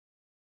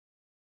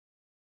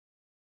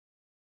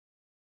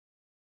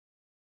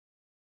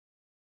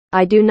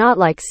I do not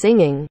like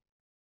singing.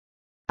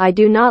 I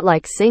do not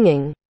like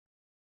singing.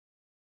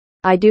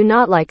 I do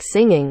not like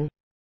singing.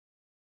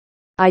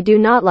 I do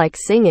not like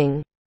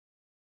singing.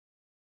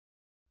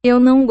 Eu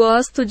não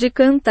gosto de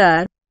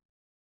cantar.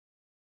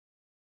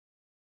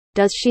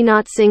 Does she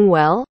not sing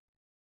well?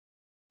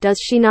 Does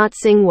she not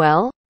sing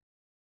well?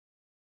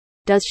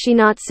 Does she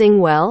not sing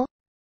well?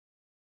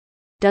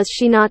 Does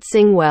she not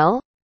sing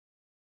well?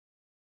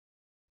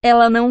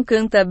 Ela não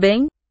canta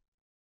bem?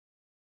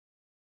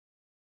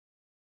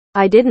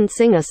 I didn't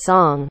sing a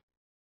song.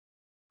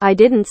 I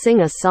didn't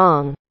sing a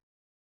song.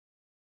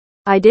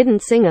 I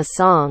didn't sing a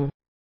song.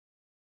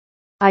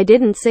 I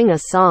didn't sing a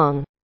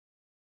song.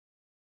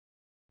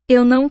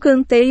 Eu não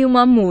cantei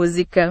uma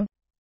música.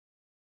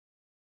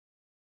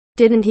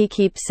 Didn't he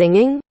keep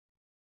singing?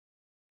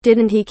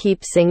 Didn't he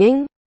keep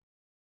singing?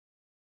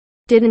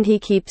 Didn't he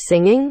keep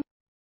singing?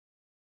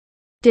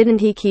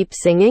 Didn't he keep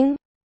singing?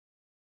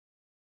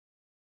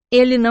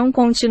 Ele não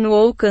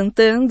continuou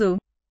cantando?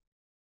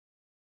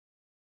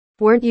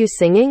 Weren't you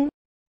singing?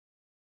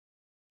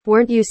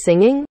 Weren't you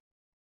singing?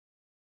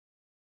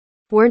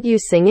 Weren't you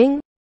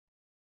singing?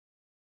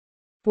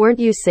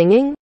 Weren't you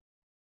singing?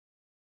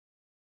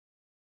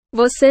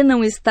 Você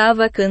não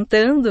estava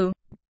cantando?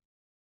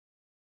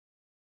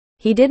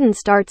 He didn't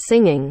start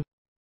singing.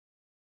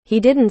 He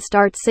didn't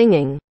start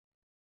singing.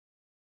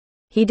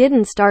 He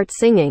didn't start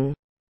singing.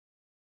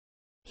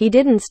 He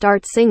didn't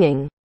start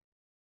singing.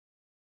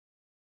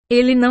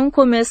 Ele não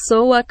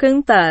começou a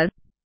cantar.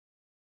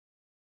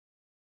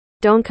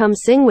 Don't come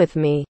sing with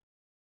me.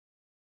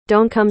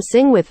 Don't come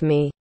sing with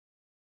me.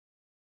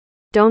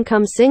 Don't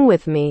come sing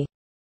with me.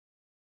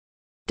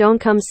 Don't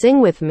come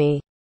sing with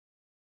me.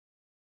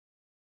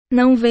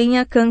 Não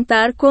venha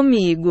cantar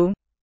comigo.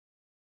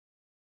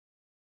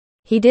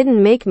 He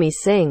didn't make me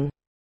sing.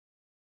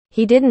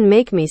 He didn't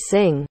make me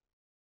sing.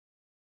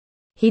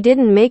 He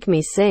didn't make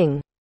me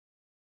sing.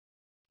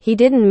 He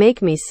didn't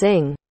make me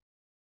sing.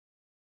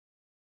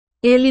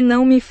 Ele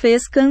não me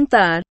fez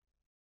cantar.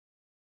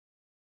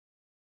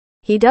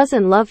 He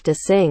doesn't love to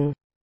sing.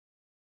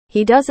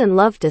 He doesn't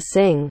love to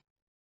sing.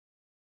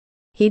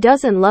 He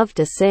doesn't love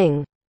to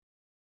sing.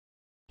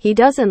 He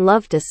doesn't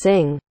love to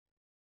sing.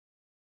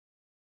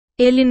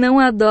 Ele não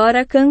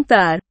adora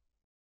cantar.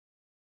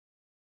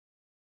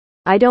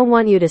 I don't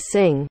want you to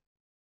sing.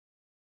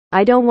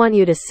 I don't want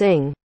you to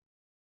sing.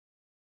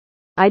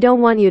 I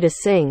don't want you to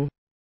sing.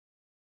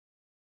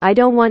 I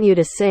don't want you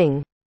to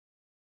sing.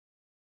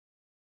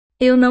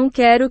 Eu não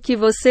quero que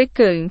você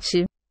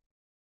cante.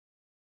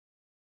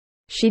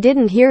 She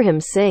didn't hear him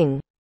sing.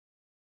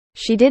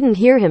 She didn't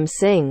hear him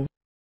sing.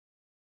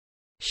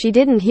 She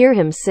didn't hear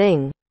him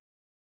sing.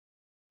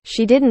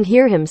 She didn't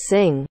hear him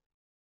sing.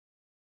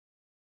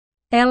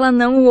 Ela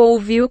não o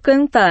ouviu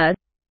cantar.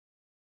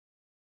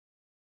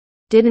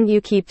 Didn't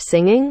you keep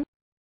singing?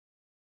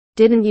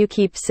 Didn't you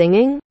keep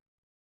singing?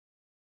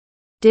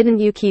 Didn't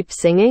you keep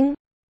singing?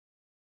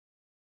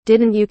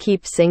 Didn't you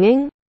keep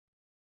singing?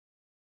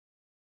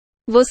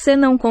 Você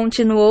não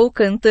continuou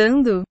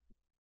cantando?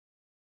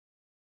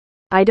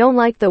 I don't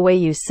like the way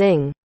you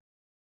sing.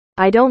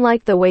 I don't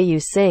like the way you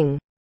sing.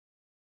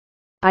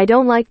 I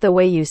don't like the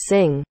way you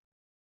sing.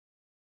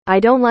 I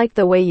don't like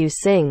the way you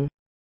sing.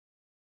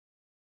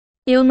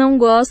 Eu não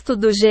gosto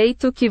do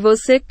jeito que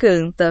você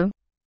canta.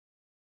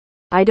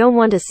 I don't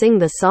want to sing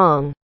the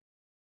song.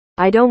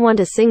 I don't want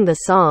to sing the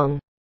song.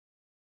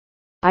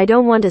 I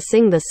don't want to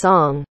sing the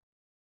song.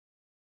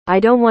 I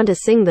don't want to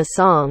sing the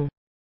song.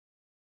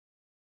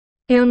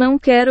 Eu não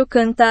quero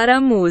cantar a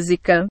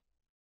música.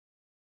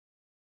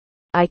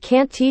 I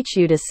can't teach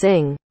you to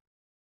sing.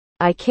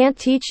 I can't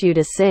teach you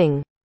to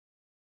sing.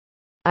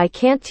 I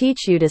can't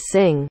teach you to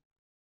sing.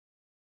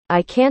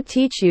 I can't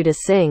teach you to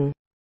sing.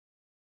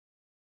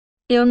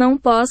 Eu não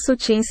posso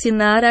te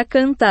ensinar a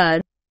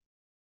cantar.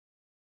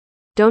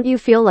 Don't you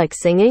feel like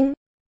singing?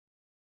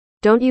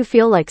 Don't you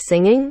feel like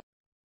singing?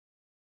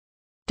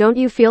 Don't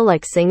you feel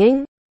like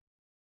singing?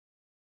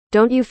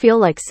 Don't you feel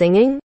like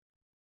singing?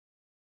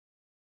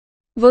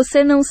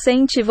 Você não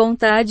sente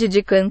vontade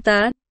de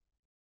cantar?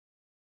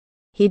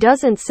 He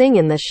doesn't sing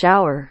in the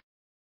shower.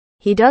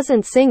 He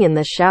doesn't sing in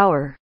the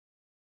shower.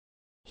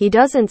 He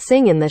doesn't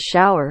sing in the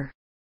shower.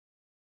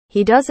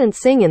 He doesn't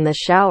sing in the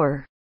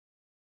shower.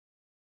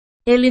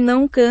 Ele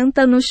não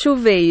canta no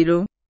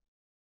chuveiro.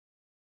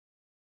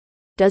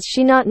 Does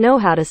she not know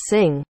how to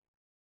sing?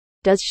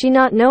 Does she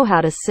not know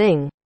how to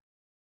sing?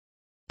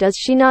 Does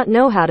she not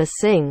know how to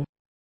sing?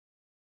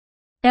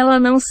 Ela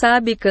não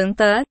sabe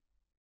cantar?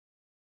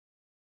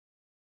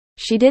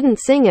 She didn't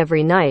sing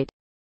every night.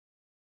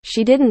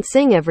 She didn't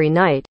sing every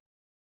night.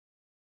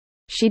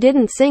 She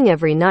didn't sing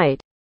every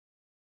night.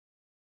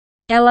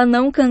 Ela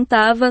não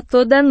cantava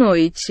toda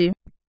noite.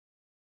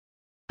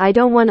 I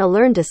don't want to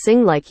learn to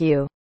sing like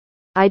you.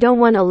 I don't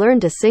want to learn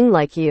to sing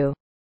like you.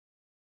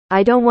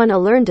 I don't want to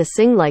learn to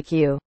sing like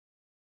you.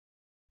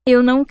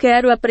 Eu não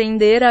quero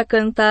aprender a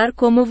cantar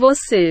como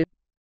você.